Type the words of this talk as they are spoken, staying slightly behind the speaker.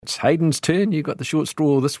It's Hayden's turn. You got the short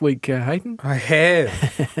straw this week, Hayden. I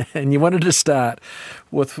have. And you wanted to start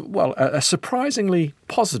with, well, a surprisingly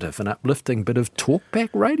positive and uplifting bit of talkback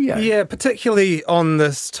radio. Yeah, particularly on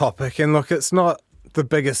this topic. And look, it's not the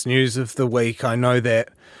biggest news of the week, I know that,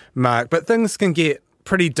 Mark, but things can get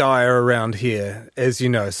pretty dire around here, as you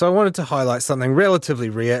know. So I wanted to highlight something relatively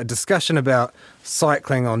rare, a discussion about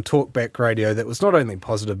cycling on talkback radio that was not only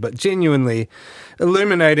positive, but genuinely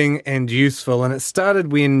illuminating and useful. And it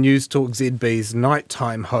started when News Talk ZB's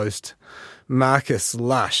nighttime host, Marcus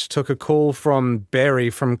Lush, took a call from Barry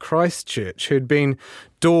from Christchurch, who'd been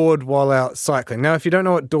doored while out cycling. Now, if you don't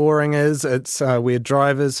know what dooring is, it's where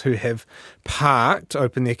drivers who have parked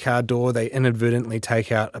open their car door, they inadvertently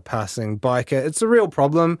take out a passing biker. It's a real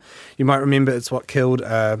problem. You might remember it's what killed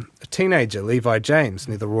a teenager, Levi James,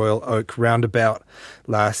 near the Royal Oak roundabout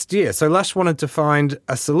last year. So Lush wanted to find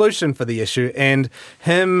a solution for the issue, and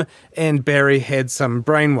him and Barry had some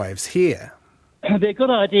brainwaves here. It'd be a good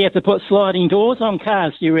idea to put sliding doors on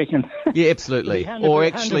cars, do you reckon? Yeah, absolutely. Or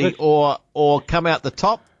actually, or come out the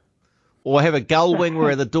top, or have a gull wing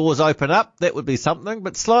where the doors open up. That would be something.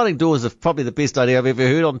 But sliding doors are probably the best idea I've ever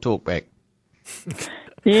heard on Talkback.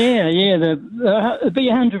 Yeah. It'd be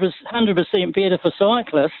 100% better for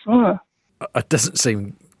cyclists. Oh. It doesn't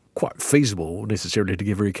seem quite feasible necessarily to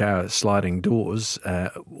give every car sliding doors,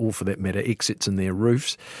 or for that matter, exits in their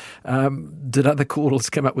roofs. Did other callers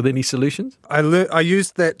come up with any solutions? I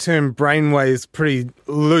used that term brainwaves pretty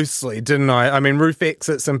loosely, didn't I? I mean, roof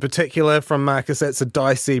exits in particular from Marcus, that's a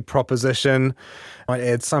dicey proposition. Might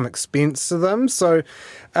add some expense to them. So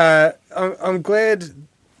I'm glad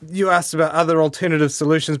you asked about other alternative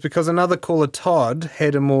solutions, because another caller, Todd,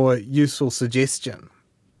 had a more useful suggestion.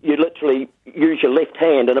 You literally use your left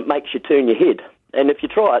hand and it makes you turn your head. And if you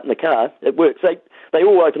try it in the car, it works. They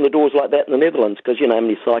all open the doors like that in the Netherlands, because you know how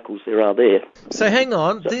many cycles there are there. So hang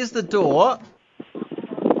on, there's the door.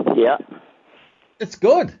 Yeah. It's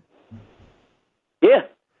good. Yeah.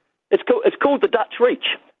 It's called the Dutch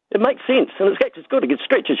Reach. It makes sense, and it's good. It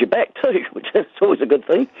stretches your back too, which is always a good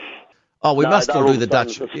thing. Oh, we must all do the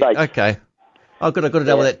Dutch. Okay. I got to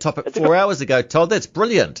deal with that topic 4 hours ago, Todd. That's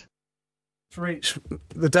brilliant.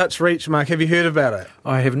 The Dutch Reach, Mark, have you heard about it?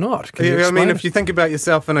 I have not. I mean, if you think about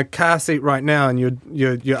yourself in a car seat right now and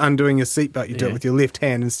you're undoing your seatbelt, you do it with your left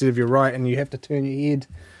hand instead of your right, and you have to turn your head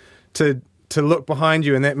to look behind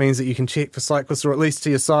you, and that means that you can check for cyclists, or at least to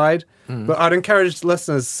your side. But I'd encourage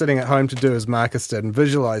listeners sitting at home to do as Marcus did and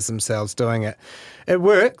visualise themselves doing it. It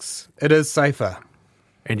works. It is safer.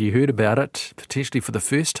 And you heard about it potentially for the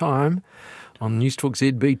first time on News Talk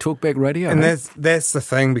ZB Talkback Radio. And that's the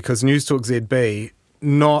thing, because News Talk ZB,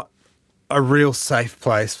 not a real safe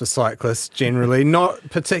place for cyclists generally, not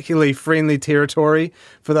particularly friendly territory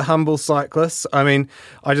for the humble cyclists. I mean,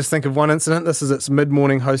 I just think of one incident. This is its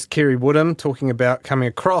mid-morning host, Kerry Woodham, talking about coming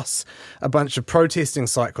across a bunch of protesting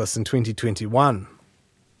cyclists in 2021.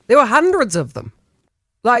 There were hundreds of them.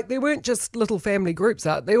 Like, there weren't just little family groups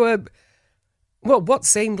out. There were, well, what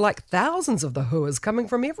seemed like thousands of the hooers coming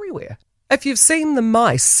from everywhere. If you've seen the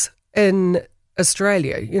mice in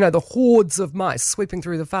Australia, you know, the hordes of mice sweeping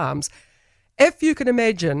through the farms, if you can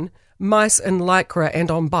imagine mice in lycra and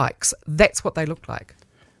on bikes, that's what they look like.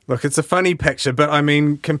 Look, it's a funny picture, but I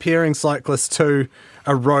mean, comparing cyclists to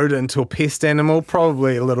a rodent or pest animal,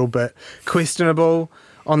 probably a little bit questionable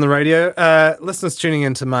on the radio. Listeners tuning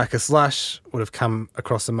in to Marcus Lush would have come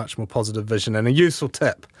across a much more positive vision and a useful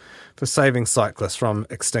tip for saving cyclists from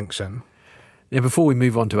extinction. Now, before we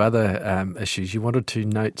move on to other issues, you wanted to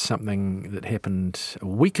note something that happened a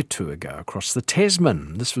week or two ago across the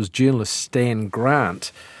Tasman. This was journalist Stan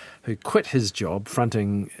Grant, who quit his job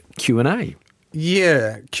fronting Q&A.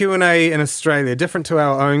 Yeah, Q&A in Australia, different to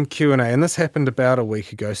our own Q&A, and this happened about a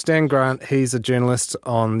week ago. Stan Grant, he's a journalist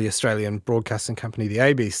on the Australian broadcasting company, the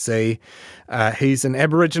ABC. He's an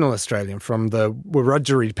Aboriginal Australian from the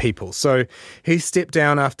Wiradjuri people. So he stepped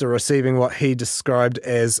down after receiving what he described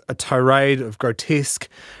as a tirade of grotesque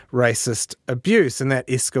racist abuse, and that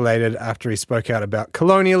escalated after he spoke out about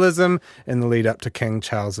colonialism in the lead up to King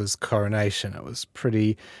Charles's coronation. It was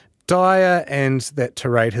pretty dire, and that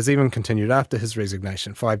tirade has even continued after his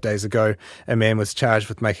resignation. 5 days ago, a man was charged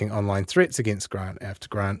with making online threats against Grant after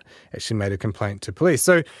Grant actually made a complaint to police.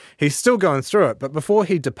 So he's still going through it, but before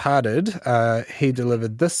he departed, he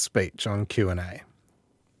delivered this speech on Q&A.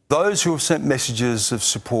 Those who have sent messages of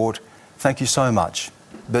support, thank you so much,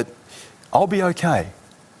 but I'll be okay.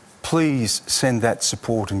 Please send that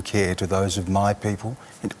support and care to those of my people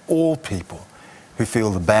and all people who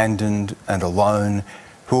feel abandoned and alone,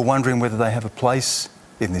 who are wondering whether they have a place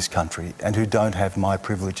in this country and who don't have my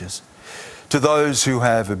privileges. To those who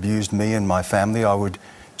have abused me and my family, I would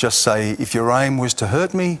just say, if your aim was to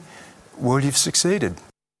hurt me, well, you've succeeded.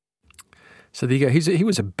 So there you go. He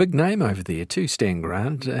was a big name over there too, Stan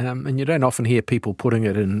Grant, and you don't often hear people putting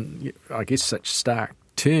it in, I guess, such stark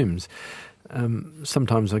terms.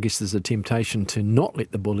 Sometimes I guess there's a temptation to not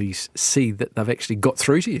let the bullies see that they've actually got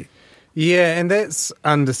through to you. Yeah, and that's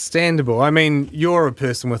understandable. I mean, you're a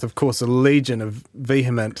person with, of course, a legion of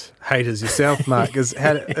vehement haters yourself, Mark. Is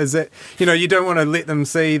that, you don't want to let them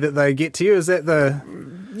see that they get to you? Is that the...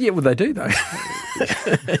 Yeah, well, they do, though.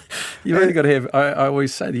 You've only got to have, I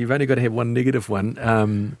always say that you've only got to have one negative one.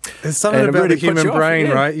 There's something about the human brain,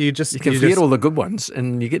 right? You can forget all the good ones,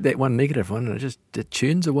 and you get that one negative one, and it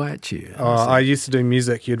churns away at you. I used to do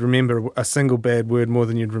music. You'd remember a single bad word more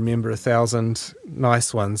than you'd remember 1,000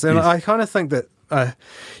 nice ones. And yes. I kind of think that,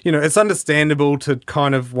 it's understandable to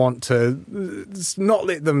kind of want to not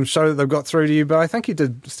let them show that they've got through to you, but I think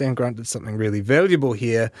Stan Grant did something really valuable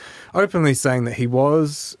here, openly saying that he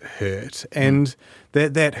was hurt and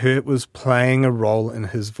that hurt was playing a role in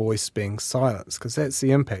his voice being silenced, because that's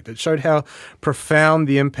the impact. It showed how profound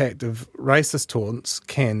the impact of racist taunts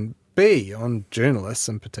can be on journalists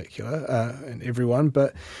in particular, and everyone,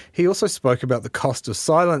 but he also spoke about the cost of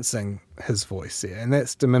silencing his voice there, and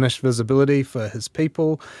that's diminished visibility for his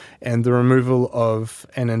people and the removal of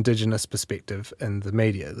an Indigenous perspective in the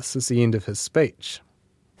media. This is the end of his speech.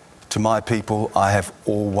 To my people, I have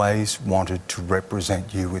always wanted to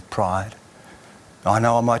represent you with pride. I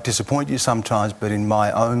know I might disappoint you sometimes, but in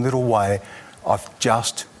my own little way, I've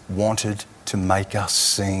just wanted to make us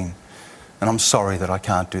seen. And I'm sorry that I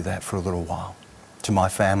can't do that for a little while. To my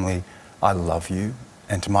family, I love you.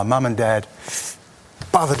 And to my mum and dad,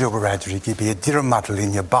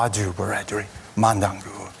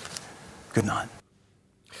 good night.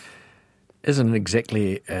 Isn't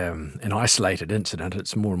exactly an isolated incident.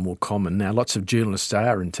 It's more and more common now. Lots of journalists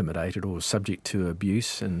are intimidated or subject to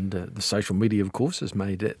abuse, and the social media, of course, has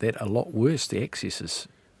made that a lot worse. The access is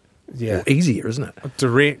easier, isn't it?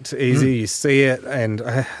 Direct, easy, you see it, and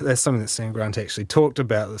that's something that Stan Grant actually talked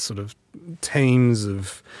about, the sort of teams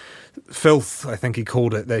of filth, I think he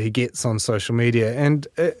called it, that he gets on social media. And,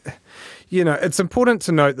 it's important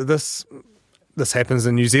to note that this happens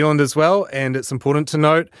in New Zealand as well, and it's important to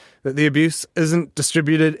note that the abuse isn't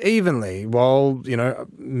distributed evenly. While,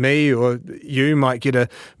 me or you might get a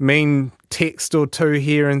mean text or two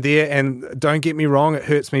here and there, and don't get me wrong, it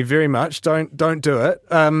hurts me very much. Don't do it.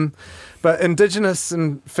 But Indigenous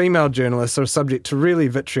and female journalists are subject to really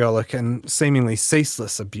vitriolic and seemingly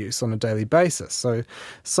ceaseless abuse on a daily basis. So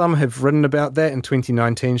some have written about that. In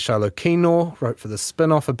 2019, Shiloh Kino wrote for the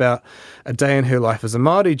spin-off about a day in her life as a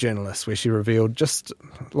Māori journalist, where she revealed just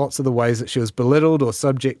lots of the ways that she was belittled or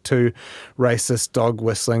subject to racist dog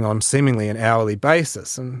whistling on seemingly an hourly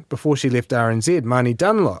basis. And before she left RNZ, Hayden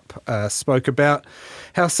Donnell spoke about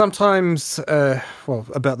how sometimes,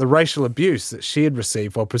 about the racial abuse that she had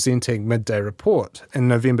received while presenting Midday Report. In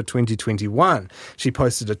November 2021, she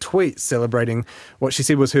posted a tweet celebrating what she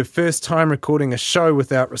said was her first time recording a show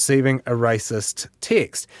without receiving a racist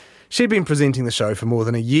text. She'd been presenting the show for more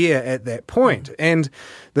than a year at that point. And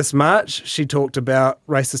this March, she talked about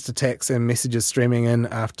racist attacks and messages streaming in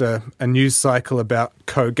after a news cycle about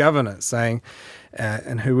co-governance, saying,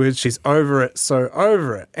 in her words, she's over it, so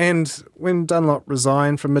over it. And when Dunlop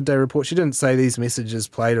resigned from Midday Report, she didn't say these messages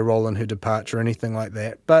played a role in her departure or anything like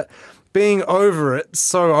that. But being over it,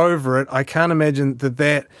 so over it, I can't imagine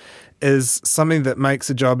that is something that makes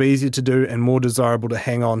a job easier to do and more desirable to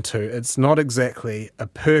hang on to. It's not exactly a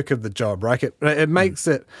perk of the job, right? It makes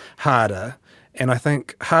it harder, and I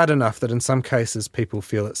think hard enough that in some cases people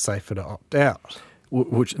feel it's safer to opt out.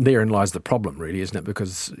 Which therein lies the problem, really, isn't it?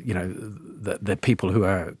 Because, the people who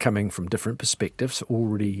are coming from different perspectives are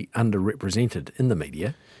already underrepresented in the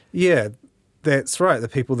media. Yeah, that's right. The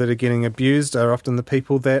people that are getting abused are often the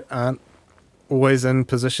people that aren't always in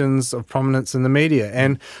positions of prominence in the media.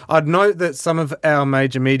 And I'd note that some of our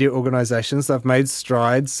major media organisations, they've made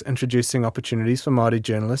strides introducing opportunities for Māori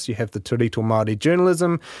journalists. You have the Te Rito Māori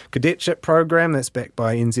Journalism Cadetship Program that's backed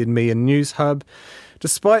by NZME and News Hub.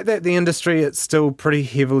 Despite that, the industry, it's still pretty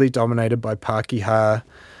heavily dominated by Pākehā,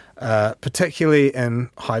 particularly in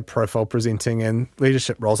high-profile presenting and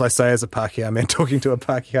leadership roles. I say as a Pākehā man, talking to a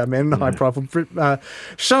Pākehā man in a high-profile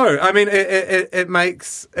show. I mean, it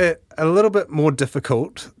makes it a little bit more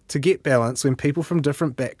difficult to get balance when people from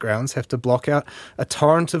different backgrounds have to block out a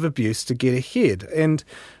torrent of abuse to get ahead. And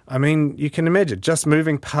I mean, you can imagine just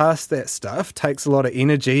moving past that stuff takes a lot of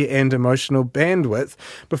energy and emotional bandwidth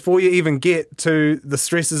before you even get to the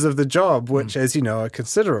stresses of the job, which, as you know, are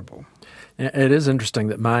considerable. It is interesting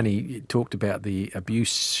that Marnie talked about the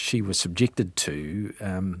abuse she was subjected to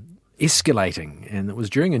escalating, and it was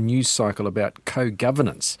during a news cycle about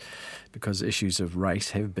co-governance, because issues of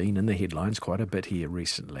race have been in the headlines quite a bit here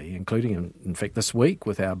recently, including, in fact, this week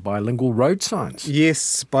with our bilingual road signs.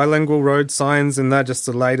 Yes, bilingual road signs, and they're just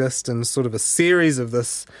the latest in sort of a series of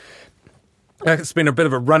this. It's been a bit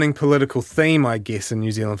of a running political theme, I guess, in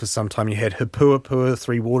New Zealand for some time. You had Hipuapua,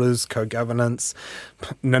 Three Waters, co-governance,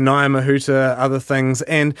 Nanaia Mahuta, other things,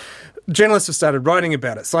 and journalists have started writing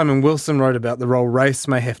about it. Simon Wilson wrote about the role race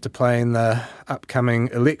may have to play in the upcoming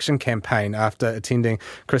election campaign after attending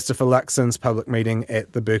Christopher Luxon's public meeting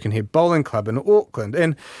at the Birkenhead Bowling Club in Auckland.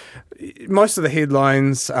 And most of the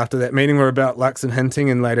headlines after that meeting were about Luxon hinting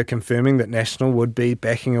and later confirming that National would be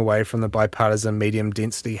backing away from the bipartisan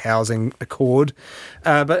medium-density housing accord.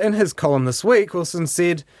 But in his column this week, Wilson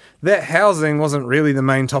said that housing wasn't really the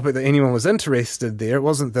main topic that anyone was interested there. It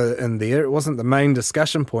wasn't the main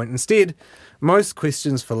discussion point. Instead, most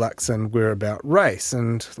questions for Luxon were about race,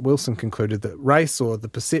 and Wilson concluded that race, or the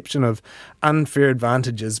perception of unfair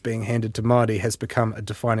advantages being handed to Māori, has become a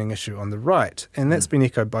defining issue on the right, and that's been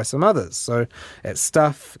echoed by some others. So at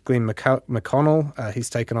Stuff, Glenn McConnell,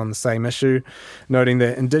 he's taken on the same issue, noting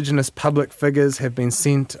that Indigenous public figures have been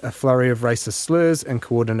sent a flurry of racist slurs and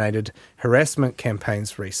coordinated harassment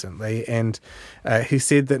campaigns recently, and he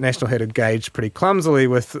said that National had engaged pretty clumsily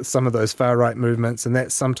with some of those far-right movements, and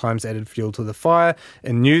that sometimes added fuel to the fire.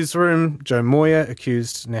 In Newsroom, Joe Moyer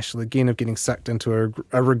accused National again of getting sucked into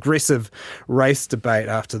a regressive race debate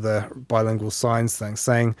after the bilingual signs thing,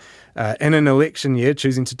 saying in an election year,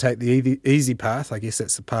 choosing to take the easy path, I guess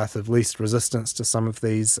that's the path of least resistance to some of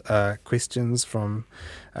these questions from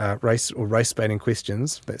race or race-baiting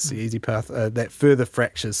questions, that's the easy path, that further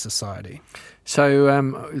fractures society.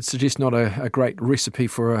 So it suggests not a great recipe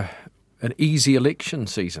for an easy election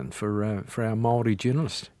season for our Māori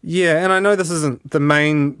journalists. Yeah, and I know this isn't the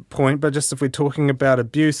main point, but just if we're talking about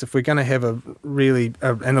abuse, if we're going to have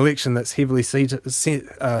an election that's heavily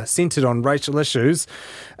centred on racial issues,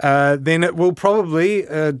 then it will probably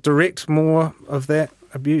direct more of that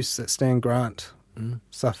abuse that Stan Grant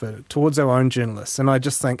suffered towards our own journalists. And I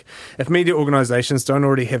just think if media organisations don't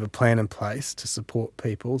already have a plan in place to support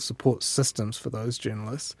people, support systems for those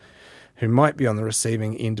journalists who might be on the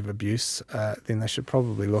receiving end of abuse, then they should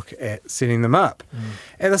probably look at setting them up.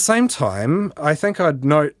 At the same time, I think I'd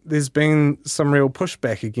note there's been some real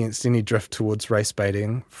pushback against any drift towards race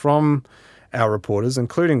baiting from our reporters,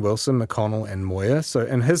 including Wilson, McConnell and Moyer. So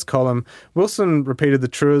in his column, Wilson repeated the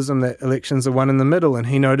truism that elections are won in the middle, and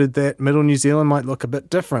he noted that middle New Zealand might look a bit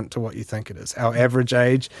different to what you think it is. Our average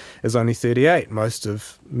age is only 38. Most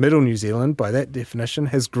of middle New Zealand, by that definition,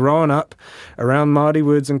 has grown up around Māori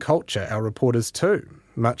words and culture. Our reporters too,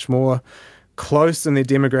 much more close in their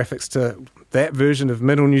demographics to that version of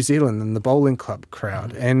middle New Zealand than the bowling club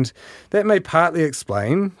crowd. And that may partly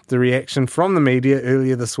explain the reaction from the media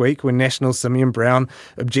earlier this week when National Simeon Brown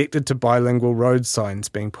objected to bilingual road signs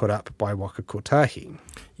being put up by Waka Kotahi.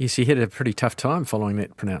 Yes, he had a pretty tough time following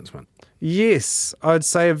that pronouncement. Yes, I'd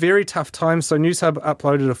say a very tough time. So Newshub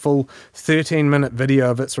uploaded a full 13-minute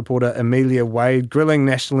video of its reporter Amelia Wade grilling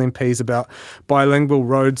National MPs about bilingual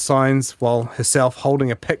road signs while herself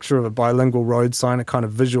holding a picture of a bilingual road sign, a kind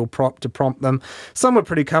of visual prop to prompt them. Some were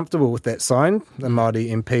pretty comfortable with that sign. The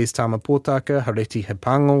Māori MPs Tama Potaka, Hareti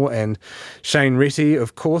Hipango and Shane Reti,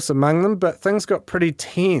 of course, among them. But things got pretty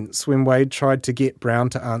tense when Wade tried to get Brown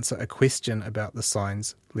to answer a question about the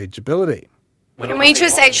sign's legibility. Can we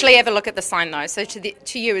just actually have a look at the sign though? So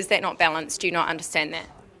to you, is that not balanced? Do you not understand that?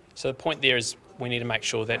 So the point there is we need to make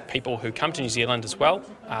sure that people who come to New Zealand as well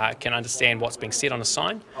can understand what's being said on a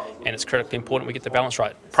sign, and it's critically important we get the balance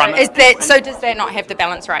right. So does that not have the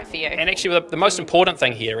balance right for you? And actually the most important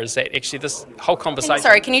thing here is that actually this whole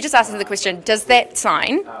conversation... Can you just answer the question, does that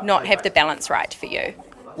sign not have the balance right for you?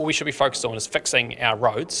 What we should be focused on is fixing our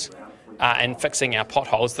roads and fixing our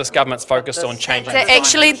potholes. This government's focused on changing...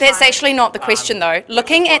 That's actually not the question, though.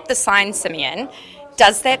 Looking at the sign, Simeon,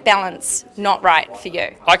 does that balance not right for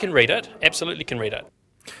you? I can read it. Absolutely can read it.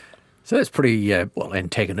 So that's pretty,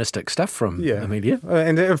 antagonistic stuff from the media.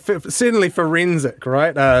 And certainly forensic,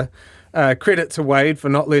 right? Credit to Wade for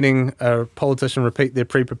not letting a politician repeat their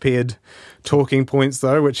pre-prepared talking points,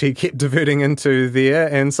 though, which he kept diverting into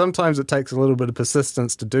there. And sometimes it takes a little bit of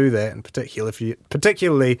persistence to do that, and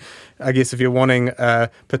particularly, I guess, if you're wanting a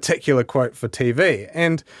particular quote for TV.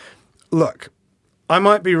 And look, I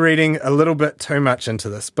might be reading a little bit too much into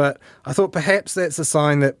this, but I thought perhaps that's a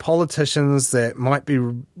sign that politicians that might be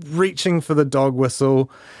reaching for the dog whistle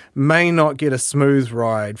may not get a smooth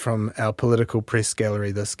ride from our political press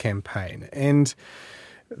gallery this campaign. And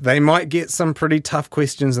they might get some pretty tough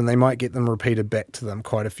questions and they might get them repeated back to them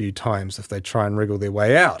quite a few times if they try and wriggle their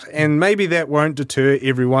way out. And maybe that won't deter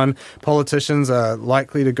everyone. Politicians are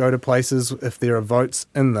likely to go to places if there are votes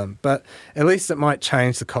in them, but at least it might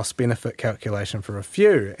change the cost-benefit calculation for a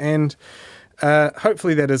few. And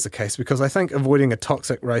hopefully that is the case, because I think avoiding a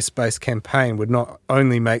toxic race-based campaign would not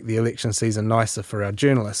only make the election season nicer for our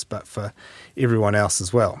journalists, but for everyone else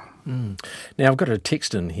as well. Now, I've got a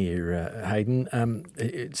text in here, Hayden.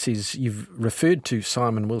 It says you've referred to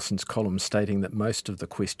Simon Wilson's column stating that most of the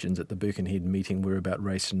questions at the Birkenhead meeting were about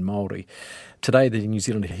race and Māori. Today, the New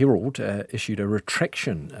Zealand Herald issued a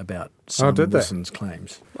retraction about Simon Wilson's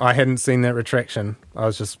claims. I hadn't seen that retraction. I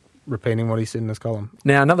was just repeating what he said in his column.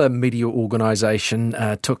 Now, another media organisation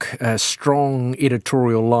took a strong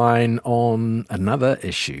editorial line on another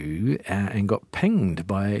issue and got pinged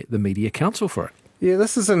by the Media Council for it. Yeah,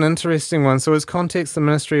 this is an interesting one. So as context, the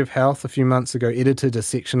Ministry of Health a few months ago edited a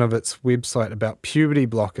section of its website about puberty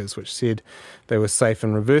blockers, which said they were safe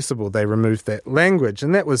and reversible. They removed that language,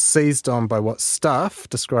 and that was seized on by what Stuff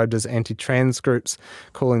described as anti-trans groups,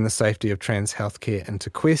 calling the safety of trans healthcare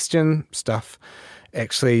into question. Stuff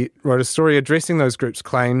actually wrote a story addressing those groups'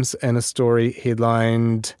 claims in a story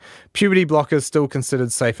headlined, "Puberty Blockers Still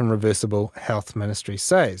Considered Safe and Reversible, Health Ministry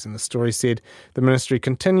Says." And the story said the ministry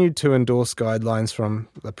continued to endorse guidelines from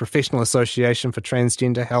the Professional Association for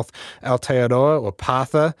Transgender Health Aotearoa, or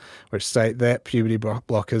PATHA, which state that puberty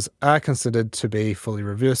blockers are considered to be fully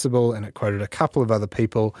reversible, and it quoted a couple of other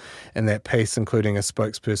people in that piece, including a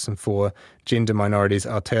spokesperson for Gender Minorities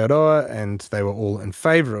Aotearoa, and they were all in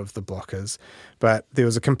favour of the blockers. But there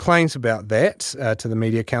was a complaint about that to the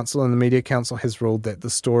Media Council, and the Media Council has ruled that the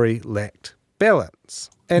story lacked balance.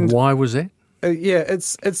 And why was that?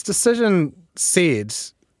 Its decision said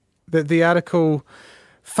that the article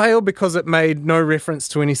failed because it made no reference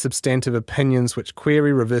to any substantive opinions which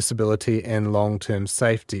query reversibility and long-term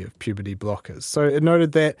safety of puberty blockers. So it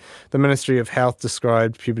noted that the Ministry of Health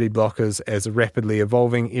described puberty blockers as a rapidly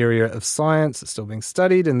evolving area of science. It's still being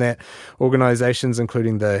studied, and that organisations,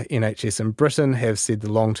 including the NHS in Britain, have said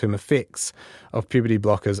the long-term effects of puberty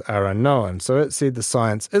blockers are unknown. So it said the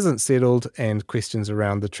science isn't settled and questions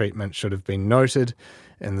around the treatment should have been noted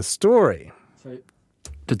in the story. So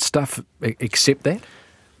did Stuff accept that?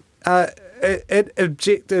 It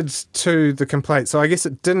objected to the complaint, so I guess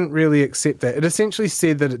it didn't really accept that. It essentially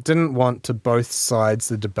said that it didn't want to both sides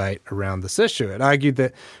the debate around this issue. It argued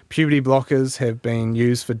that puberty blockers have been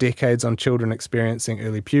used for decades on children experiencing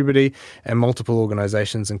early puberty, and multiple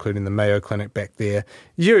organisations, including the Mayo Clinic, back their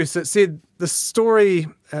use. It said the story,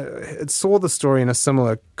 it saw the story in a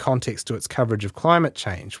similar context to its coverage of climate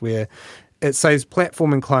change, where it says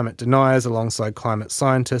platforming climate deniers alongside climate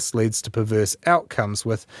scientists leads to perverse outcomes,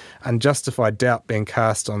 with unjustified doubt being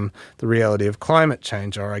cast on the reality of climate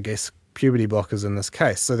change, or I guess puberty blockers in this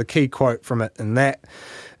case. So the key quote from it in that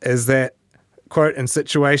is that, quote, "In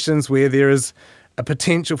situations where there is a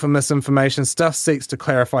potential for misinformation, Stuff seeks to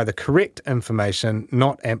clarify the correct information,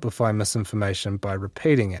 not amplify misinformation by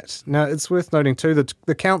repeating it." Now, it's worth noting too that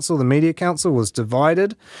the council, the Media Council, was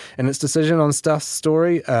divided in its decision on Stuff's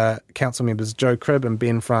story. Council members Joe Cribb and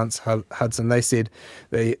Ben France-Hudson, they said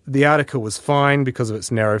the article was fine because of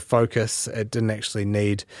its narrow focus. It didn't actually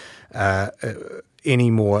need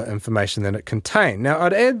any more information than it contained. Now,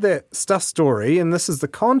 I'd add that Stuff's story, and this is the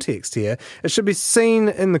context here, it should be seen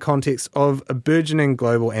in the context of a burgeoning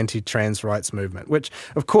global anti-trans rights movement, which,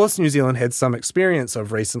 of course, New Zealand had some experience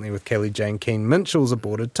of recently with Kelly-Jane Keane-Mitchell's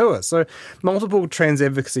aborted tour. So multiple trans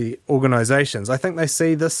advocacy organisations, I think they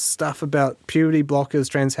see this stuff about puberty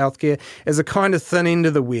blockers, trans healthcare, as a kind of thin end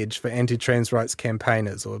of the wedge for anti-trans rights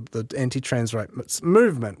campaigners or the anti-trans rights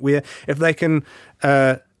movement, where if they can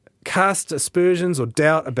cast aspersions or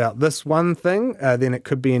doubt about this one thing, then it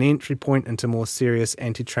could be an entry point into more serious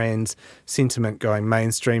anti-trans sentiment going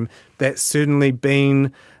mainstream. That's certainly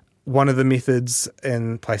been one of the methods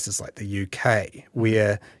in places like the UK,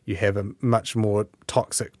 where you have a much more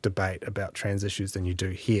toxic debate about trans issues than you do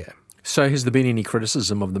here. So has there been any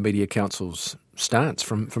criticism of the Media Council's stance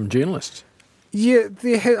from journalists? Yeah,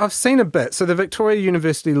 I've seen a bit. So the Victoria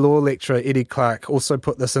University law lecturer Eddie Clark also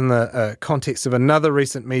put this in the context of another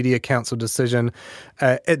recent Media Council decision.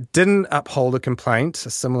 It didn't uphold a complaint, a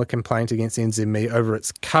similar complaint against NZME over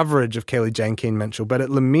its coverage of Kelly-Jane Keane-Mitchell, but it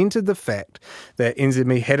lamented the fact that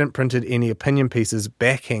NZME hadn't printed any opinion pieces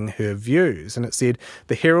backing her views. And it said,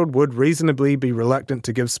 the Herald would reasonably be reluctant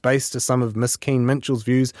to give space to some of Miss Keane-Mitchell's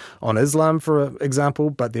views on Islam, for example,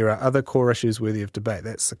 but there are other core issues worthy of debate.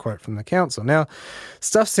 That's the quote from the council. Now, Now,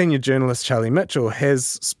 Stuff senior journalist Charlie Mitchell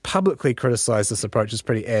has publicly criticised this approach as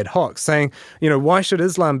pretty ad hoc, saying, why should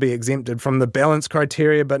Islam be exempted from the balance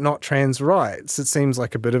criteria but not trans rights? It seems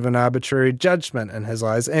like a bit of an arbitrary judgment in his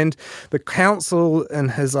eyes. And the council, in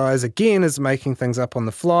his eyes, again, is making things up on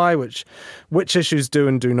the fly, which issues do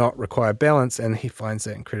and do not require balance, and he finds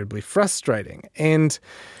that incredibly frustrating. And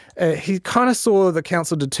he kind of saw the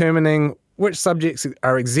council determining which subjects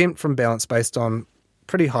are exempt from balance based on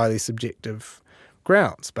pretty highly subjective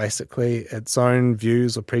grounds, basically its own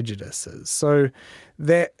views or prejudices. So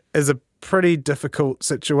that is a pretty difficult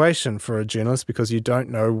situation for a journalist because you don't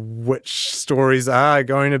know which stories are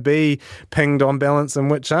going to be pinged on balance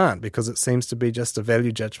and which aren't, because it seems to be just a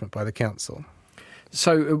value judgment by the council.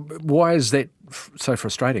 So why is that so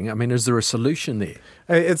frustrating? I mean, is there a solution there?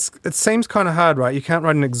 It seems kind of hard, right? You can't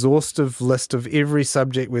write an exhaustive list of every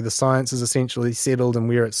subject where the science is essentially settled and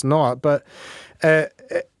where it's not. But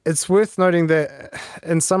it's worth noting that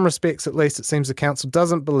in some respects, at least, it seems the council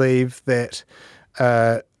doesn't believe that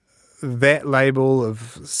that label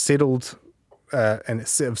of settled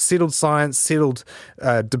settled science, settled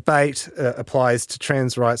debate applies to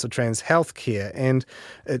trans rights or trans healthcare. And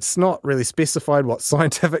it's not really specified what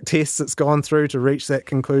scientific tests it's gone through to reach that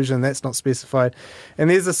conclusion. That's not specified. And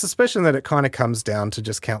there's a suspicion that it kind of comes down to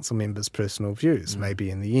just council members' personal views, maybe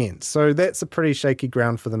in the end. So that's a pretty shaky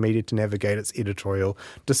ground for the media to navigate its editorial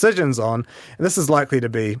decisions on. And this is likely to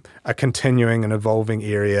be a continuing and evolving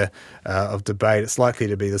area of debate. It's likely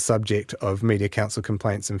to be the subject of media council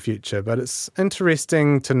complaints in future. But it's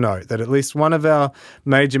interesting to note that at least one of our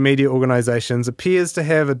major media organisations appears to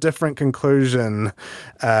have a different conclusion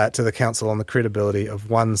to the council on the credibility of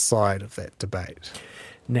one side of that debate.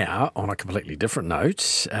 Now, on a completely different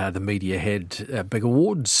note, the media had a big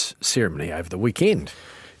awards ceremony over the weekend.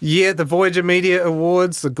 Yeah, the Voyager Media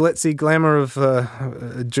Awards, the glitzy glamour of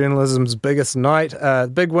journalism's biggest night.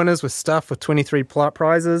 Big winners were Stuff with 23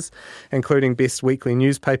 prizes, including Best Weekly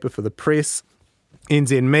Newspaper for the Press.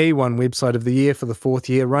 NZME won Website of the Year for the fourth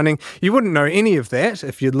year running. You wouldn't know any of that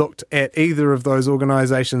if you'd looked at either of those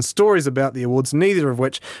organisations' stories about the awards, neither of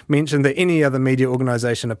which mentioned that any other media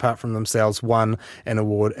organisation apart from themselves won an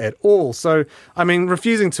award at all. So, I mean,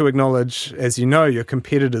 refusing to acknowledge, as you know, your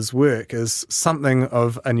competitors' work is something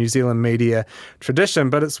of a New Zealand media tradition,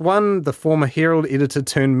 but it's one the former Herald editor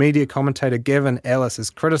turned media commentator Gavin Ellis has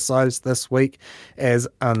criticised this week as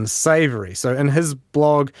unsavoury. So in his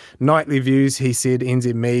blog, Nightly Views, he said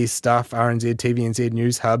NZME, Stuff, RNZ, TVNZ,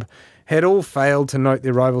 News Hub had all failed to note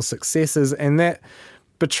their rival successes, and that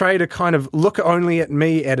betrayed a kind of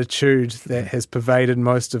look-only-at-me attitude that has pervaded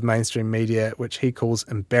most of mainstream media, which he calls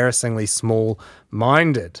embarrassingly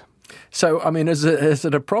small-minded. So, I mean, is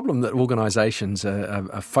it a problem that organisations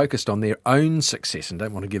are focused on their own success and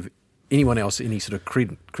don't want to give anyone else any sort of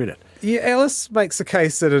credit? Yeah, Ellis makes the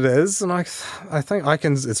case that it is, and I think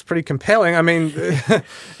it's pretty compelling. I mean,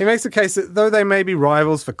 he makes the case that though they may be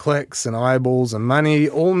rivals for clicks and eyeballs and money,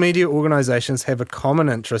 all media organisations have a common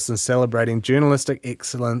interest in celebrating journalistic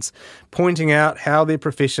excellence, pointing out how their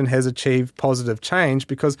profession has achieved positive change,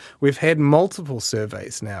 because we've had multiple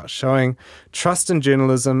surveys now showing trust in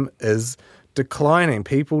journalism is declining.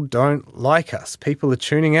 People don't like us. People are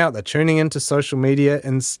tuning out. They're tuning into social media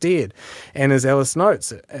instead. And as Ellis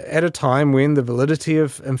notes, at a time when the validity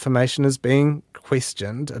of information is being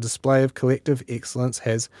questioned, a display of collective excellence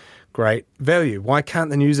has great value. Why can't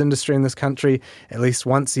the news industry in this country at least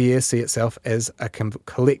once a year see itself as a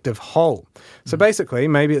collective whole? So basically,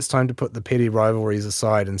 maybe it's time to put the petty rivalries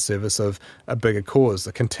aside in service of a bigger cause,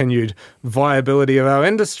 the continued viability of our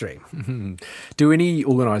industry. Mm-hmm. Do any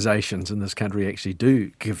organisations in this country actually do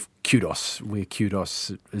give kudos where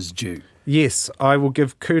kudos is due? Yes, I will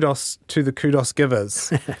give kudos to the kudos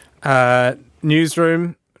givers.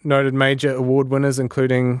 Newsroom noted major award winners,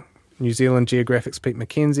 including New Zealand Geographic's Pete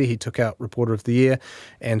McKenzie, he took out Reporter of the Year,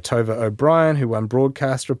 and Tova O'Brien, who won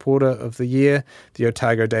Broadcast Reporter of the Year. The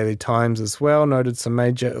Otago Daily Times as well noted some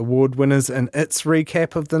major award winners in its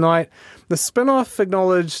recap of the night. The Spin-Off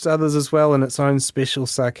acknowledged others as well in its own special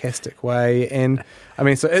sarcastic way. And, I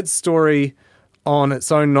mean, so its story on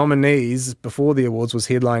its own nominees before the awards was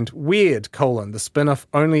headlined, Weird, the Spin-Off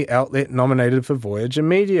only outlet nominated for Voyager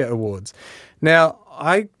Media Awards. Now,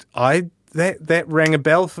 That rang a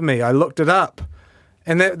bell for me. I looked it up,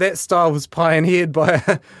 and that style was pioneered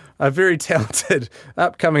by a very talented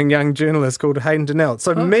upcoming young journalist called Hayden Donnell.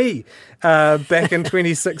 So me, back in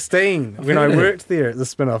 2016, when I worked there at the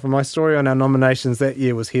Spin-Off, and my story on our nominations that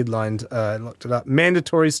year was headlined, I looked it up,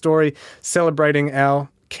 Mandatory Story, celebrating our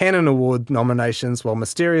Canon Award nominations while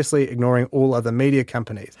mysteriously ignoring all other media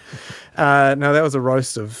companies. Now, that was a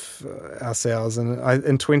roast of ourselves. And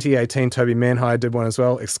in 2018, Toby Manhire did one as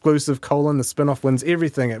well. Exclusive: the spin-off wins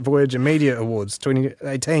everything at Voyager Media Awards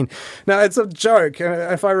 2018. Now, it's a joke.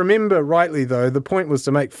 If I remember rightly, though, the point was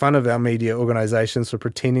to make fun of our media organisations for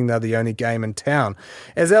pretending they're the only game in town.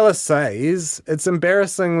 As Alice says, it's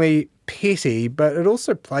embarrassingly petty, but it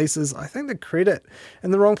also places, I think, the credit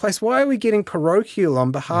in the wrong place. Why are we getting parochial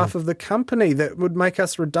on behalf of the company? That would make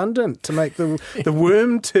us redundant to make the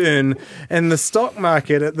worm turn in the stock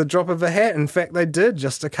market at the drop of a hat. In fact, they did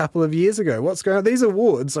just a couple of years ago. What's going on? These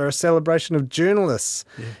awards are a celebration of journalists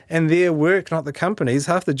and their work, not the companies.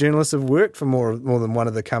 Half the journalists have worked for more than one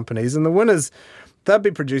of the companies, and the winners, they'll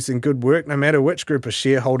be producing good work no matter which group of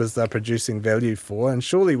shareholders they're producing value for. And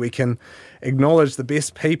surely we can acknowledge the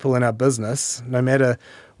best people in our business, no matter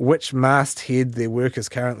which masthead their work is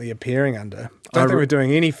currently appearing under. I don't think we're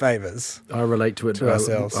doing any favours. I relate to it to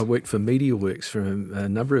ourselves. I worked for MediaWorks for a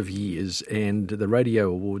number of years, and the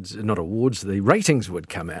radio awards, not awards, the ratings would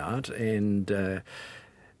come out, and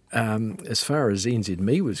as far as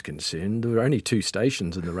NZME was concerned, there were only two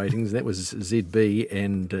stations in the ratings, and that was ZB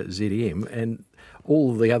and ZM, and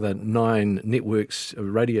all the other 9 networks,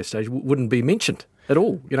 radio stations, wouldn't be mentioned at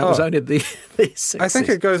all. It was only the success. I think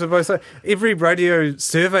it goes with both sides. Every radio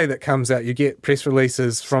survey that comes out, you get press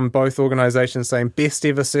releases from both organisations saying best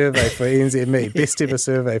ever survey for NZME, best ever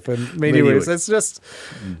survey for MediaWorks. It's just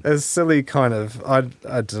a silly kind of, I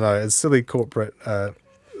don't know, it's silly corporate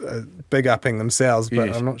big-upping themselves, but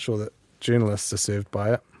yes. I'm not sure that journalists are served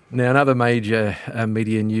by it. Now, another major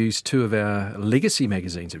media news, 2 of our legacy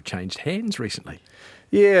magazines have changed hands recently.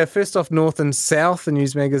 Yeah, first off, North and South, the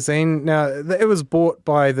news magazine. Now, it was bought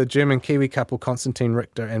by the German-Kiwi couple Konstantin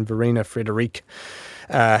Richter and Verena Frederick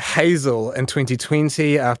Hazel in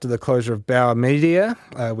 2020 after the closure of Bauer Media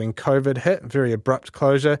when COVID hit, very abrupt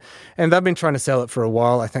closure. And they've been trying to sell it for a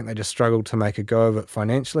while. I think they just struggled to make a go of it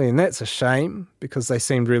financially. And that's a shame because they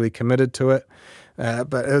seemed really committed to it.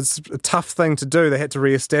 But it's a tough thing to do. They had to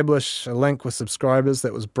re-establish a link with subscribers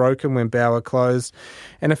that was broken when Bauer closed.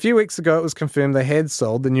 And a few weeks ago, it was confirmed they had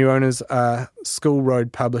sold. The new owners are School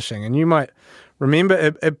Road Publishing. And you might remember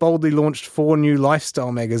it boldly launched 4 new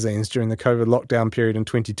lifestyle magazines during the COVID lockdown period in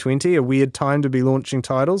 2020. A weird time to be launching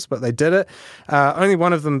titles, but they did it. Only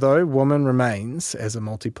one of them, though, Woman, remains as a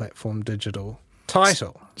multi-platform digital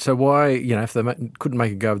title. So why, if they couldn't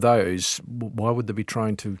make a go of those, why would they be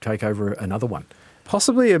trying to take over another one?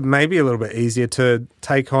 Possibly it may be a little bit easier to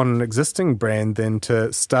take on an existing brand than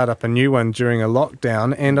to start up a new one during a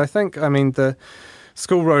lockdown. And I think, the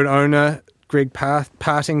School Road owner, Greg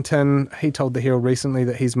Partington, he told The Herald recently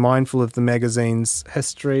that he's mindful of the magazine's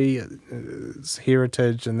history, its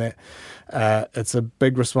heritage, and that it's a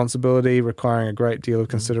big responsibility requiring a great deal of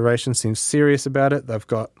consideration, seems serious about it. They've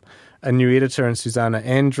got a new editor in Susanna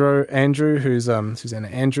Andrew, who's Susanna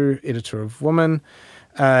Andrew, editor of Woman,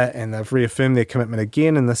 and they've reaffirmed their commitment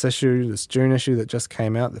again in this June issue that just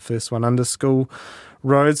came out, the first one under School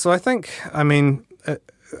Road. So I think,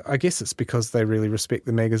 I guess it's because they really respect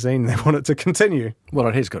the magazine. They want it to continue. Well,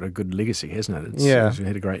 it has got a good legacy, hasn't it? It's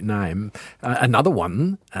had a great name. Another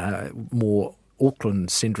one, more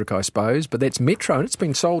Auckland-centric, I suppose, but that's Metro, and it's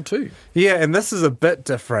been sold too. Yeah, and this is a bit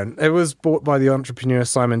different. It was bought by the entrepreneur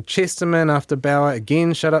Simon Chesterman after Bauer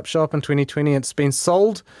again shut up shop in 2020. It's been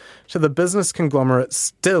sold to the business conglomerate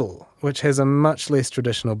Still, which has a much less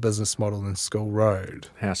traditional business model than School Road.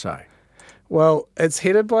 How so? Well, it's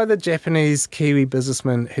headed by the Japanese-Kiwi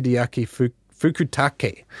businessman Hideaki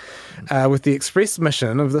Fukutake, with the express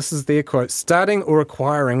mission of, this is their quote, starting or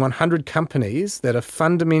acquiring 100 companies that are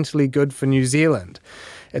fundamentally good for New Zealand.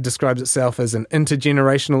 It describes itself as an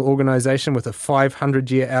intergenerational organisation with a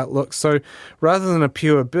 500-year outlook. So rather than a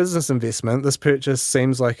pure business investment, this purchase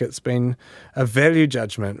seems like it's been a value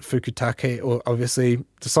judgment. Fukutake obviously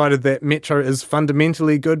decided that Metro is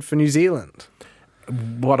fundamentally good for New Zealand.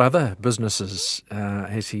 What other businesses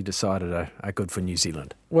has he decided are good for New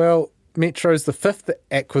Zealand? Well, Metro's the 5th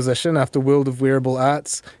acquisition after World of Wearable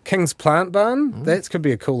Arts. King's Plant Barn, that could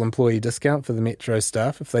be a cool employee discount for the Metro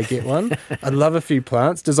staff if they get one. I'd love a few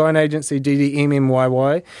plants. Design agency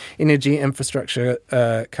DDMMYY, energy infrastructure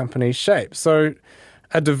company Shape. So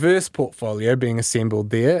a diverse portfolio being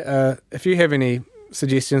assembled there. If you have any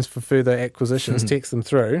suggestions for further acquisitions, text them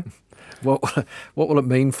through. What will it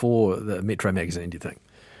mean for the Metro magazine, do you think?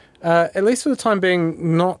 At least for the time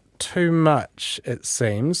being, not too much, it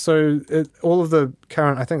seems. So all of the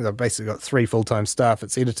current, I think they've basically got 3 full-time staff.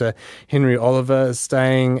 Its editor, Henry Oliver, is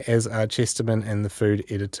staying, as are Chesterman and the food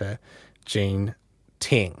editor, Jean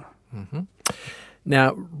Teng. Mm-hmm.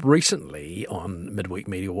 Now, recently on Midweek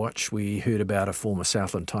Mediawatch, we heard about a former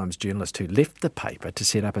Southland Times journalist who left the paper to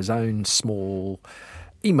set up his own small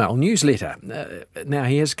email newsletter. Now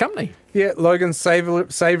he has company. Yeah, Logan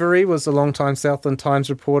Savoury was a long-time Southland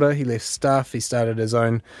Times reporter. He left Stuff. He started his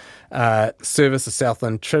own service, the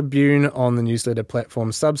Southland Tribune, on the newsletter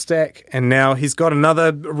platform Substack. And now he's got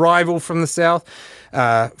another rival from the South,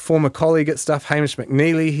 former colleague at Stuff, Hamish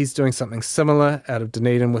McNeely. He's doing something similar out of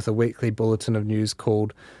Dunedin with a weekly bulletin of news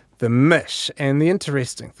called The Mish. And the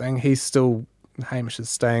interesting thing, Hamish is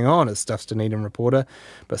staying on as Stuff's Dunedin reporter,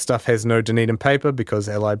 but Stuff has no Dunedin paper because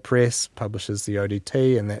Allied Press publishes the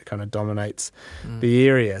ODT, and that kind of dominates the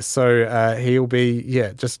area. So he'll be,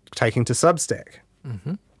 just taking to Substack.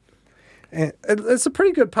 Mm-hmm. And it's a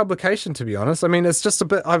pretty good publication, to be honest. I mean, it's just a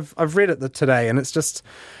bit. I've read it today, and it's just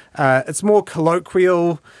it's more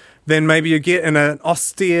colloquial than maybe you get in an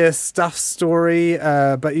austere Stuff story,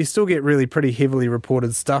 but you still get really pretty heavily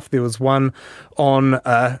reported stuff. There was one on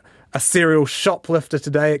a serial shoplifter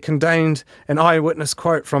today. It contained an eyewitness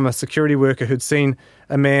quote from a security worker who'd seen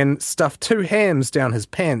a man stuff 2 hams down his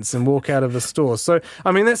pants and walk out of the store. So,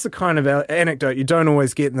 I mean, that's the kind of anecdote you don't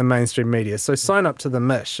always get in the mainstream media. So sign up to The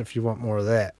Mish if you want more of that.